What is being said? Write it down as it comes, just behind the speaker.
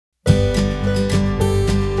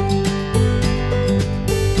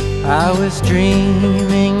I was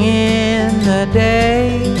dreaming in the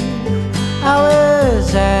day, I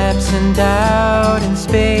was absent out in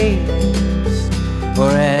space, or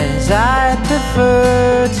as I'd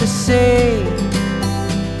prefer to say,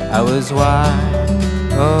 I was wide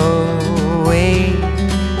awake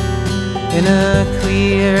in a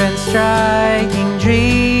clear and striking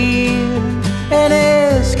dream. And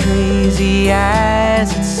as crazy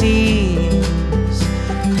as it seems,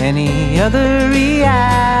 any other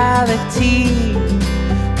reality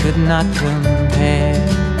could not compare.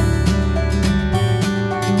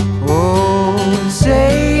 Oh,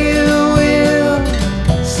 say you will,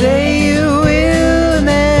 and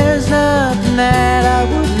there's nothing that I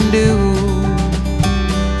wouldn't do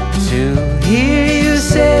to hear you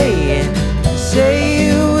say it, say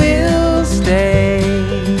you will stay.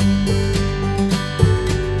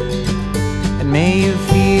 And may you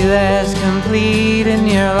feel as complete in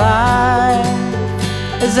your life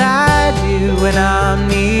as I do when I'm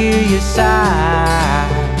near your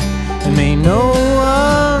side. And may no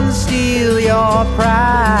one steal your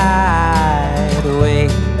pride away,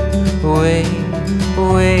 away,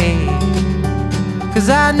 away. 'Cause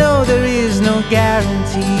I know there is no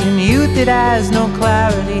guarantee in youth, it has no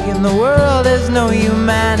clarity, in the world there's no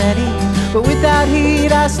humanity. But without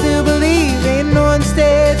heat I still believe ain't no one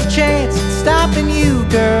stands a chance at stopping you,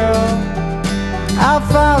 girl. I'll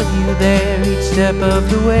follow you there each step of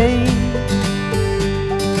the way.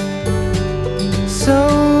 So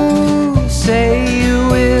say you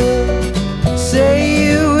will,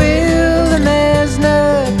 and there's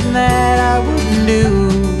nothing that I wouldn't do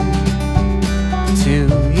to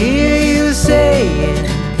hear you say it,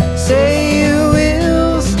 say you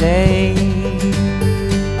will stay.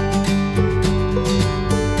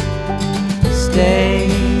 Stay,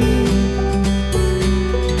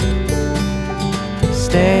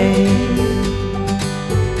 stay,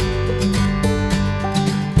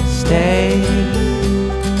 stay.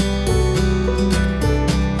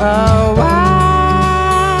 Oh,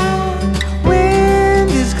 wide wind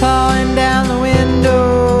is calling down the window.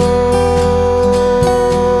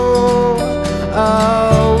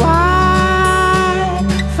 Oh, white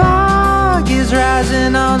fog is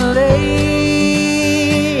rising on the lake.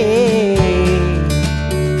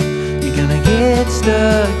 You're gonna get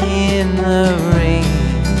stuck in the rain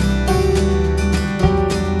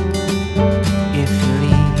if you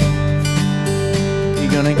leave.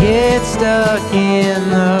 You're gonna get stuck in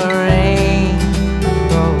the rain.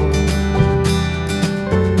 Oh,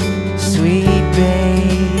 sweet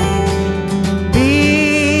baby,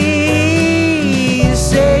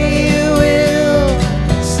 say you will,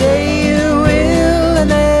 and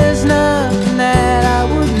there's nothing that I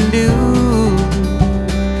wouldn't do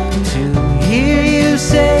to hear you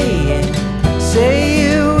say it,